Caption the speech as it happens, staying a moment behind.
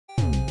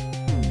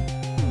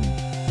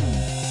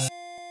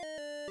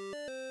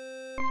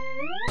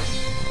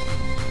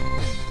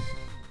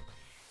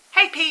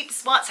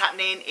what's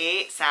happening?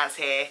 It's Saz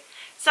here.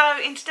 So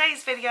in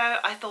today's video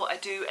I thought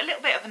I'd do a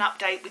little bit of an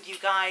update with you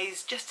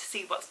guys just to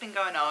see what's been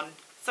going on.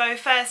 So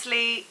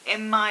firstly,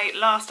 in my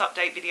last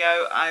update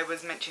video I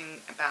was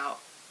mentioning about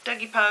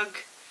Dougie Pug,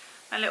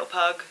 my little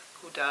pug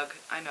called Doug.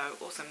 I know,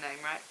 awesome name,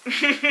 right?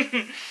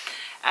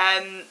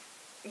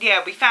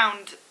 Yeah, we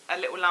found a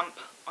little lump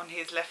on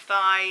his left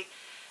thigh,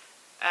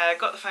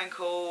 got the phone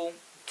call,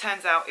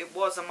 turns out it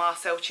was a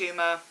mast cell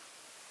tumour,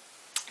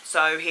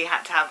 so he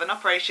had to have an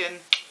operation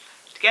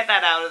to get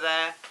that out of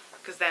there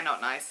because they're not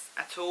nice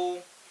at all.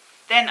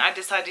 Then I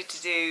decided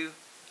to do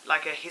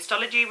like a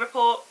histology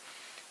report.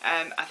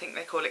 I think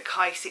they call it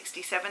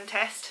Chi-67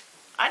 test.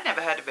 I'd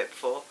never heard of it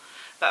before,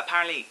 but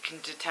apparently it can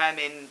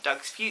determine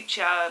Doug's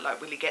future,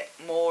 like will he get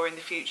more in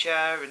the future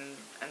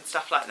and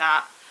stuff like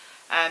that.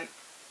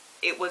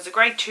 It was a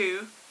grade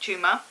 2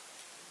 tumour,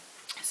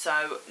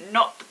 so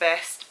not the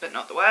best but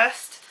not the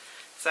worst.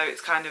 So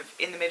it's kind of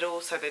in the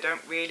middle, so they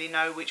don't really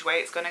know which way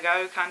it's going to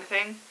go kind of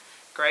thing.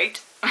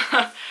 Great.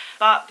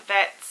 But the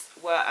vets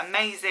were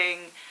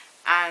amazing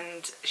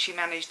and she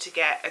managed to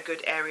get a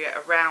good area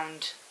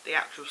around the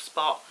actual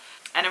spot,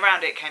 and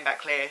around it came back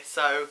clear.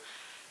 So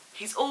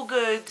he's all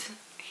good,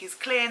 he's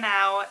clear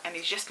now, and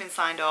he's just been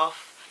signed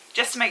off.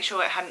 Just to make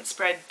sure it hadn't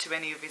spread to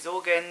any of his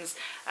organs,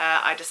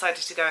 I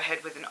decided to go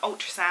ahead with an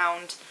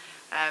ultrasound.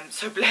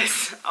 So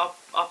bless, I'll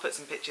put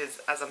some pictures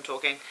as I'm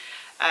talking.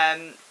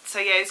 So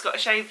yeah, he's got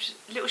a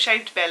little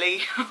shaved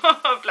belly,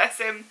 bless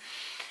him.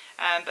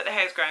 But the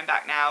hair's growing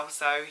back now,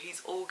 so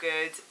he's all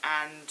good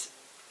and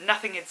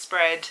nothing had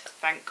spread,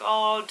 thank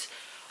God.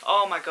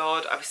 Oh my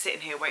God, I was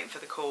sitting here waiting for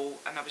the call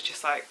and I was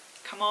just like,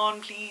 come on,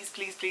 please,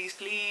 please, please,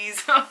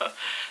 please.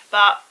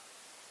 But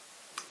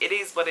it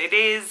is what it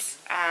is,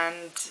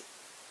 and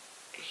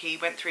he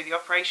went through the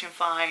operation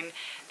fine.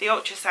 The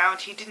ultrasound,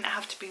 he didn't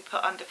have to be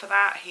put under for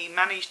that. He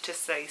managed to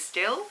stay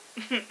still.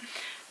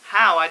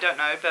 How, I don't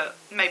know, but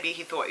maybe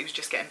he thought he was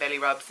just getting belly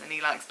rubs, and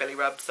he likes belly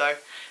rubs, so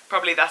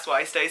probably that's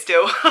why he stays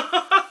still.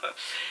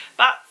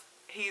 But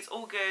he's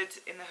all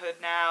good in the hood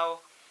now.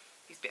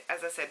 He's been,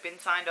 as I said, been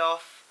signed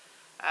off.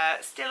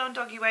 Still on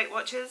doggy Weight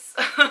Watchers,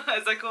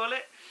 as I call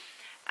it.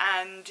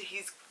 And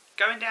he's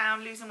going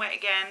down, losing weight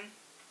again.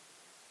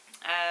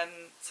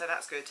 So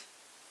that's good.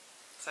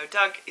 So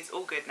Doug is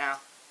all good now.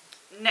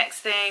 Next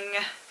thing,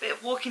 a bit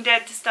of Walking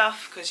Dead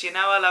stuff, because you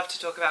know I love to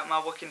talk about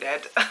my Walking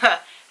Dead.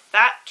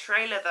 That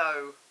trailer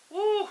though,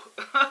 woo!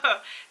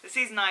 The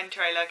season 9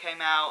 trailer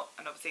came out,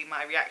 and obviously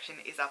my reaction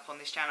is up on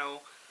this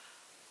channel.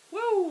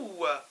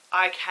 Woo!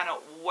 I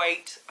cannot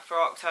wait for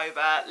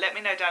October. Let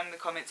me know down in the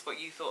comments what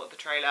you thought of the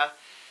trailer.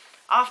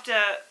 After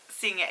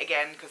seeing it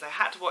again, because I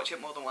had to watch it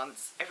more than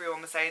once,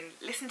 everyone was saying,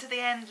 listen to the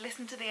end,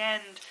 listen to the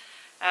end.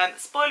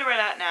 Spoiler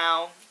alert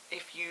now,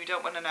 if you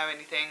don't want to know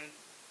anything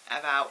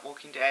about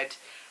Walking Dead.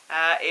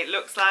 It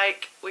looks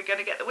like we're going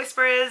to get the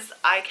Whisperers.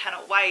 I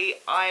cannot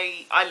wait.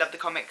 I love the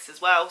comics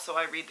as well, so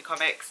I read the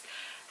comics.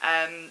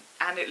 And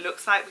it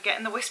looks like we're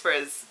getting the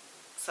Whisperers.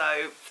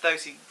 So for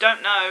those who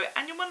don't know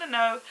and you want to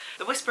know,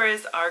 the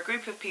Whisperers are a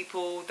group of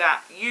people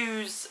that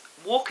use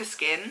walker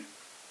skin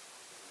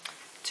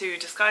to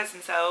disguise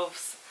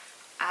themselves,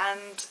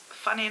 and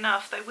funny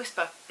enough they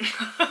whisper.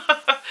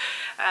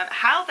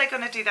 How they're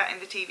going to do that in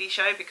the TV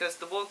show, because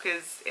the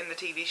walkers in the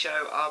TV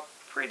show are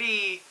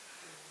pretty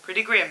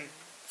grim.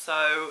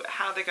 So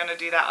how they're going to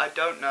do that, I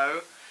don't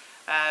know.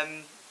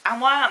 And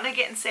why aren't they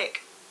getting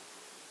sick?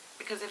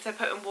 Because if they're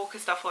putting walker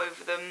stuff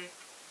over them,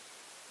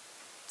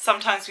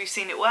 sometimes we've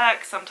seen it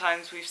work,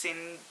 sometimes we've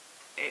seen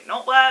it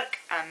not work,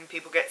 and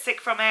people get sick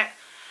from it.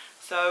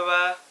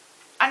 So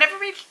I never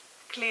really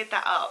cleared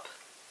that up,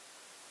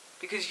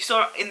 because you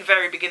saw in the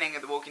very beginning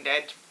of The Walking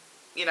Dead,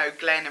 you know,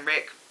 Glenn and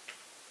Rick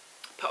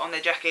put on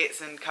their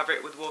jackets and cover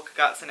it with walker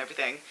guts and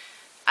everything,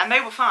 and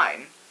they were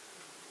fine.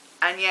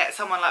 And yet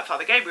someone like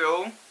Father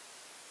Gabriel,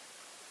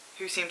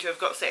 who seemed to have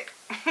got sick.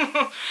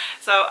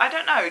 So I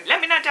don't know.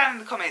 Let me know down in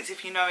the comments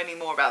if you know any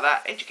more about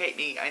that. Educate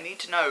me. I need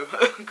to know,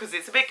 because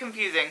it's a bit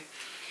confusing.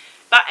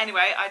 But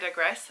anyway, I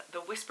digress. The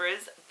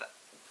Whisperers,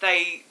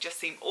 they just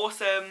seem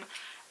awesome.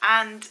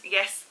 And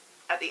yes,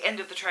 at the end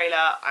of the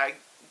trailer,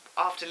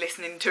 after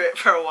listening to it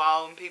for a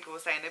while, and people were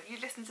saying, have you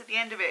listened to the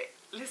end of it?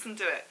 Listen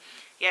to it.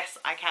 Yes,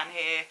 I can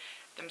hear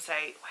them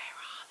say, where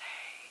are they?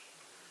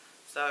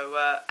 So,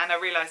 and I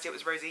realised it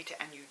was Rosita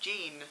and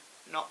Eugene,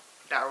 not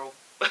Daryl.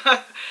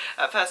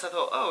 At first I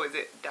thought, oh, is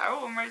it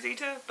Daryl and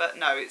Rosita? But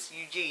no, it's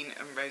Eugene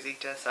and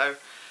Rosita. So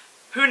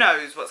who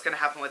knows what's going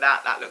to happen with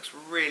that. That looks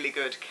really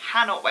good.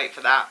 Cannot wait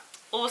for that.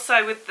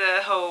 Also with the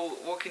whole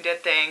Walking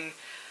Dead thing,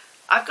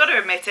 I've got to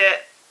admit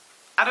it,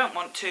 I don't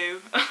want to.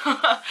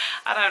 I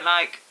don't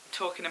like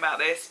talking about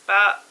this,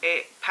 but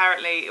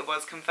apparently it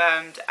was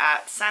confirmed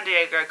at San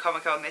Diego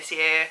Comic-Con this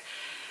year.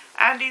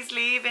 Andy's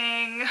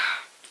leaving.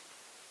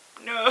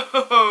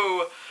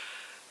 No.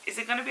 Is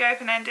it going to be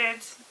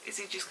open-ended? Is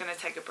he just going to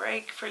take a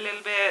break for a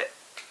little bit?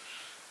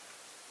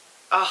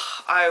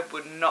 Oh, I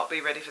would not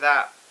be ready for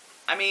that.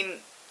 I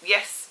mean,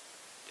 yes,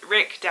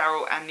 Rick,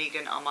 Daryl and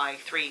Negan are my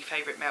 3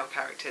 favourite male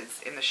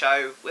characters in the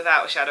show,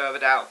 without a shadow of a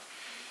doubt.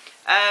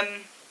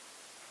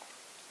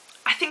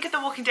 think of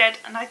The Walking Dead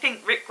and I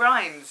think Rick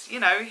Grimes.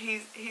 You know,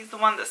 he's the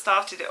one that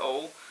started it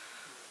all.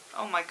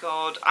 Oh my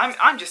god,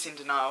 I'm just in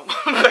denial,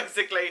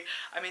 basically.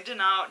 I'm in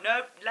denial.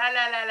 Nope, la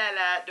la la la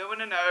la, don't want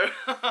to know.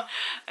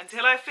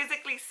 Until I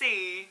physically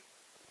see.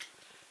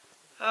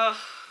 Oh,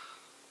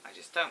 I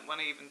just don't want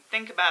to even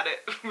think about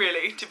it,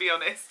 really, to be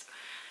honest.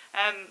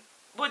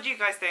 What do you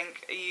guys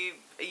think?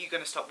 Are you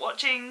going to stop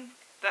watching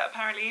that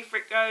apparently if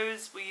Rick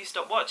goes? Will you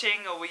stop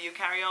watching or will you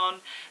carry on?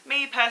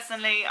 Me,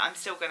 personally, I'm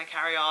still going to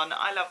carry on.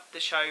 I love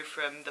the show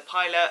from the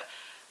pilot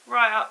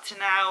right up to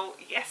now.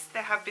 Yes,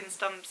 there have been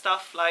some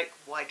stuff like,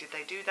 why did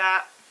they do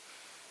that?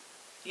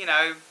 You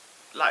know,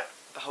 like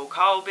the whole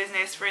Carl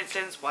business, for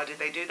instance, why did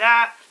they do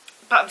that?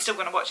 But I'm still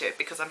going to watch it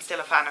because I'm still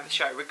a fan of the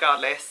show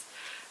regardless.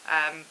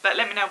 But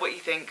let me know what you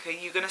think. Are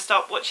you going to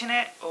stop watching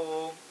it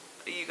or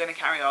are you going to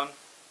carry on?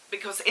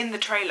 Because in the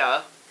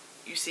trailer,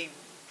 you see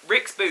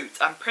Rick's boots.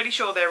 I'm pretty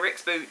sure they're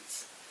Rick's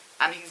boots.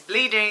 And he's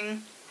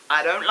bleeding.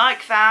 I don't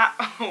like that.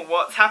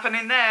 What's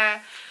happening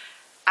there?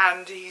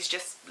 And he's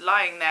just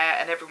lying there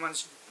and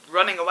everyone's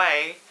running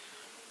away.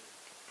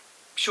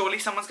 Surely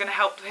someone's going to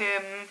help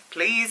him.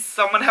 Please,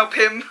 someone help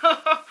him.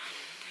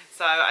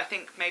 So I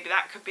think maybe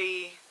that could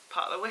be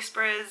part of the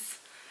Whisperers.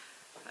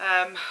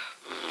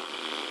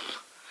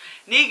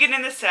 Negan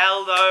in the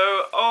cell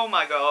though. Oh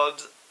my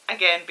god.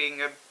 Again,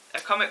 being a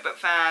comic book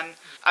fan,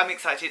 I'm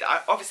excited.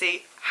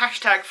 Obviously,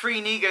 hashtag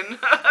free Negan.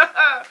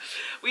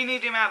 We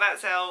need him out of that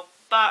cell.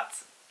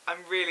 But I'm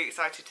really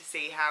excited to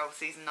see how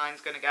season 9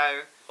 is going to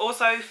go.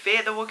 Also,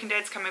 Fear the Walking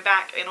Dead's coming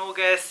back in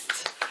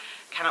August.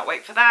 Cannot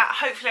wait for that.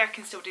 Hopefully I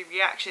can still do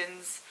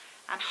reactions.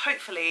 And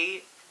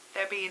hopefully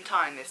they'll be in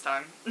time this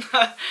time.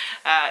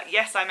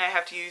 Yes, I may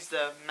have to use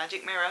the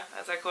magic mirror,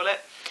 as I call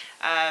it.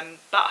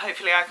 But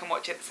hopefully I can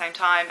watch it at the same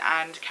time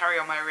and carry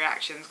on my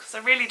reactions. Because I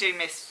really do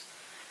miss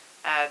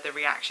the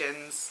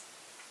reactions.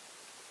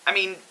 I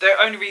mean, the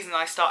only reason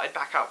I started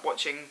back up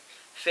watching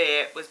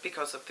Fear was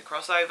because of the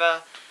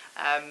crossover.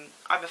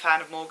 I'm a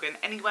fan of Morgan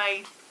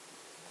anyway,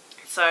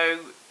 so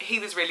he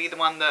was really the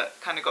one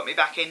that kind of got me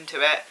back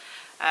into it.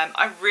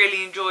 I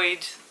really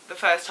enjoyed the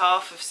first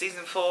half of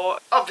season 4.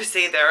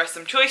 Obviously there are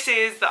some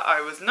choices that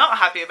I was not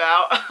happy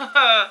about.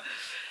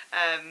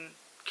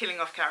 Killing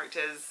off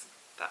characters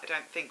that I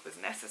don't think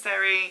was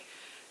necessary,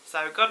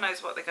 so God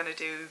knows what they're going to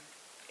do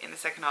in the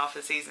second half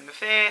of the season of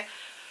Fear.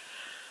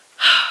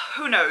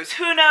 Who knows?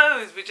 Who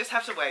knows? We just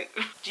have to wait.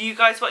 Do you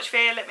guys watch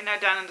Fear? Let me know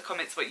down in the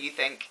comments what you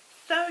think.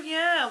 So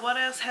yeah, what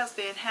else has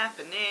been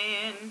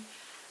happening?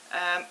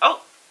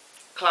 Oh,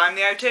 Climb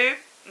the O2.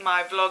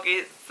 My vlog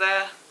is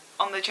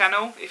on the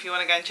channel if you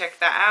want to go and check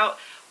that out.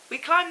 We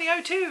climbed the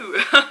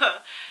O2.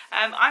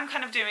 I'm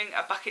kind of doing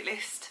a bucket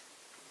list.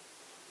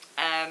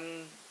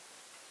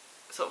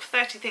 Sort of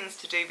 30 things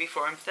to do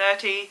before I'm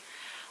 30.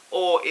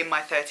 Or in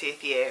my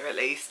 30th year at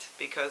least.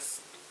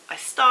 Because I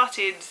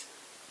started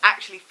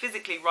actually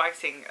physically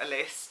writing a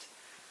list.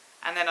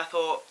 And then I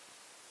thought,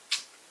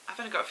 I've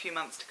only got a few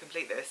months to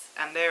complete this,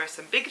 and there are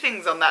some big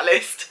things on that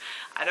list.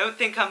 I don't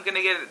think I'm going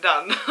to get it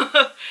done.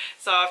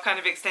 So I've kind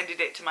of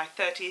extended it to my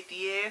 30th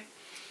year,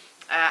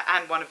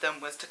 and one of them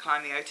was to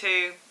climb the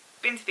O2.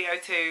 Been to the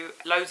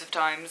O2 loads of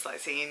times, like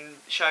seeing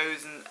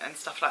shows and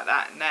stuff like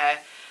that in there,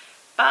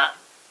 but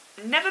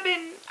never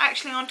been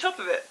actually on top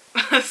of it.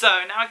 So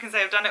now I can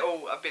say I've done it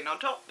all. I've been on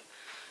top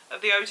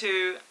of the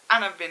O2,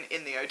 and I've been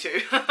in the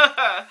O2.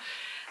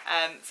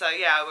 So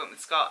yeah, I went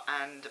with Scott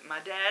and my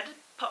dad.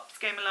 Pops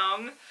came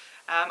along.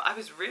 I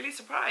was really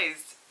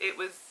surprised. It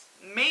was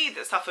me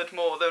that suffered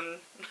more than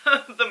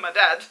my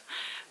dad.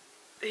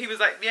 He was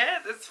like, yeah,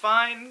 that's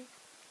fine.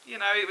 You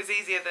know, it was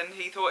easier than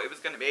he thought it was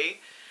going to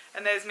be.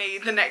 And there's me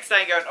the next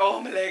day going, oh,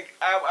 my leg,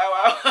 ow,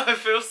 ow, ow, I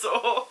feel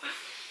sore.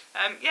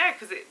 Yeah,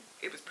 because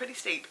it was pretty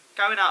steep.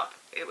 Going up,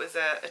 it was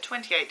a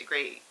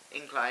 28-degree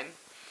incline.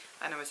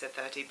 I know I said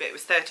 30, but it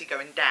was 30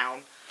 going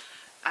down.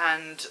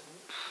 And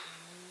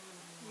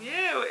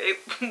yeah,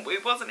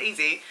 it wasn't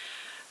easy.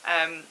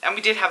 And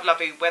we did have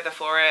lovely weather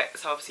for it,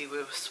 so obviously we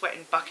were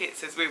sweating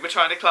buckets as we were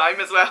trying to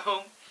climb as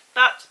well.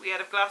 But we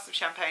had a glass of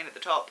champagne at the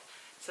top,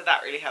 so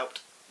that really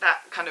helped.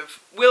 That kind of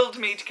willed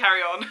me to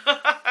carry on.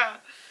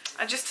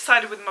 I just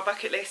decided with my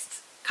bucket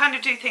list, kind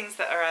of do things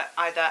that are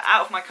either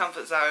out of my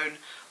comfort zone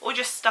or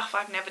just stuff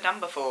I've never done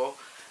before.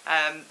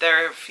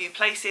 There are a few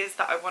places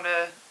that I want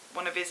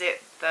to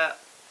visit that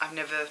I've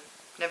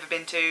never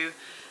been to,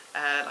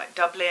 like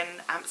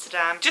Dublin,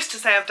 Amsterdam, just to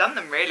say I've done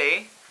them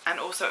really, and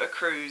also a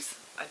cruise.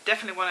 I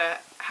definitely want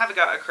to have a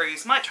go at a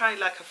cruise. Might try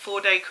like a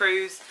 4-day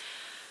cruise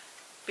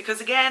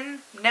because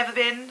again, never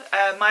been.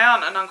 My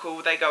aunt and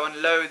uncle, they go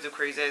on loads of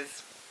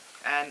cruises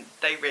and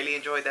they really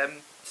enjoy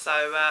them. So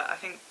I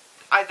think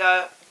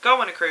either go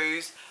on a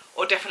cruise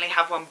or definitely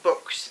have one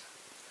booked.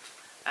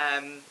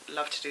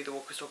 Love to do the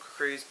Walker Stalker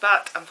cruise,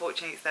 but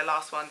unfortunately it's their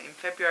last one in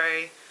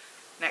February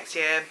next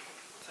year,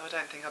 so I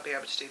don't think I'll be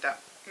able to do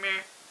that.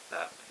 Meh.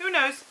 But who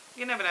knows?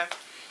 You never know.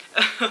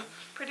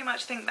 Pretty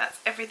much think that's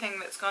everything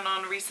that's gone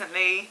on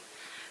recently.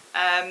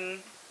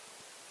 Again,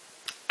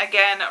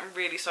 I'm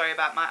really sorry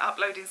about my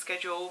uploading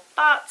schedule,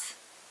 but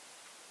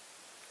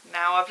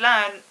now I've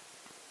learned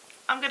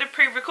I'm going to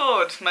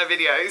pre-record my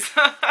videos.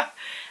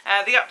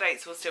 The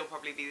updates will still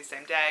probably be the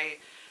same day.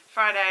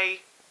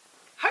 Friday,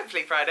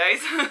 hopefully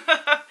Fridays.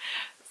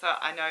 So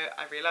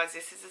I realise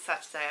this is a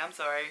Saturday, I'm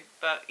sorry.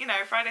 But, you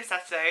know, Friday,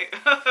 Saturday.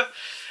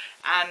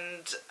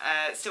 And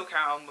still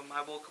carry on with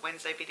my Walker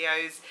Wednesday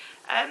videos.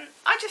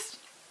 I just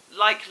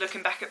like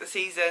looking back at the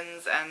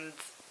seasons, and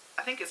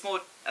I think it's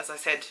more, as I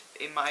said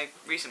in my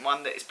recent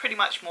one, that it's pretty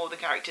much more the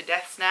character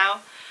deaths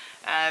now.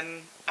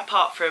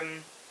 Apart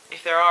from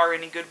if there are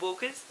any good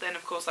walkers, then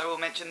of course I will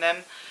mention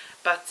them.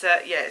 But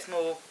yeah, it's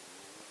more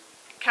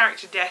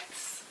character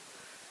deaths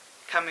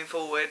coming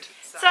forward.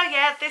 So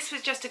yeah, this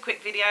was just a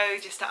quick video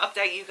just to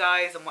update you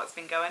guys on what's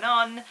been going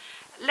on.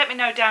 Let me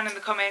know down in the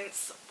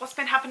comments what's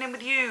been happening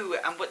with you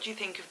and what do you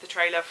think of the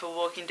trailer for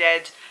Walking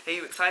Dead. Are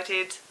you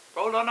excited?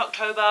 Roll on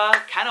October,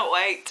 cannot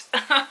wait.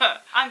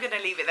 I'm going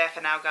to leave it there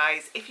for now,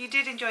 guys. If you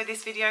did enjoy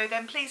this video,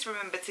 then please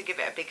remember to give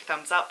it a big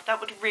thumbs up.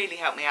 That would really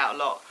help me out a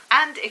lot.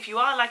 And if you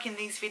are liking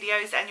these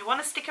videos and you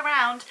want to stick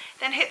around,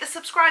 then hit the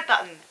subscribe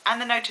button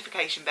and the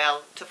notification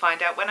bell to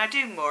find out when I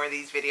do more of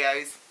these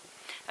videos.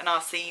 And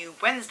I'll see you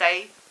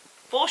Wednesday,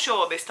 for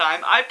sure this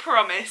time, I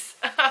promise,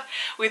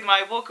 with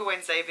my Walker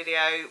Wednesday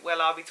video,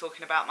 where I'll be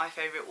talking about my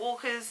favourite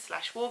walkers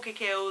 / walker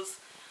kills,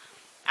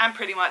 and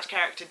pretty much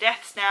character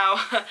deaths now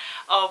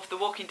of The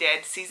Walking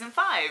Dead Season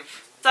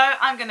 5. So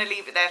I'm going to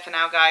leave it there for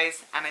now,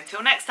 guys, and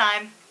until next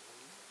time,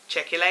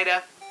 check you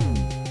later.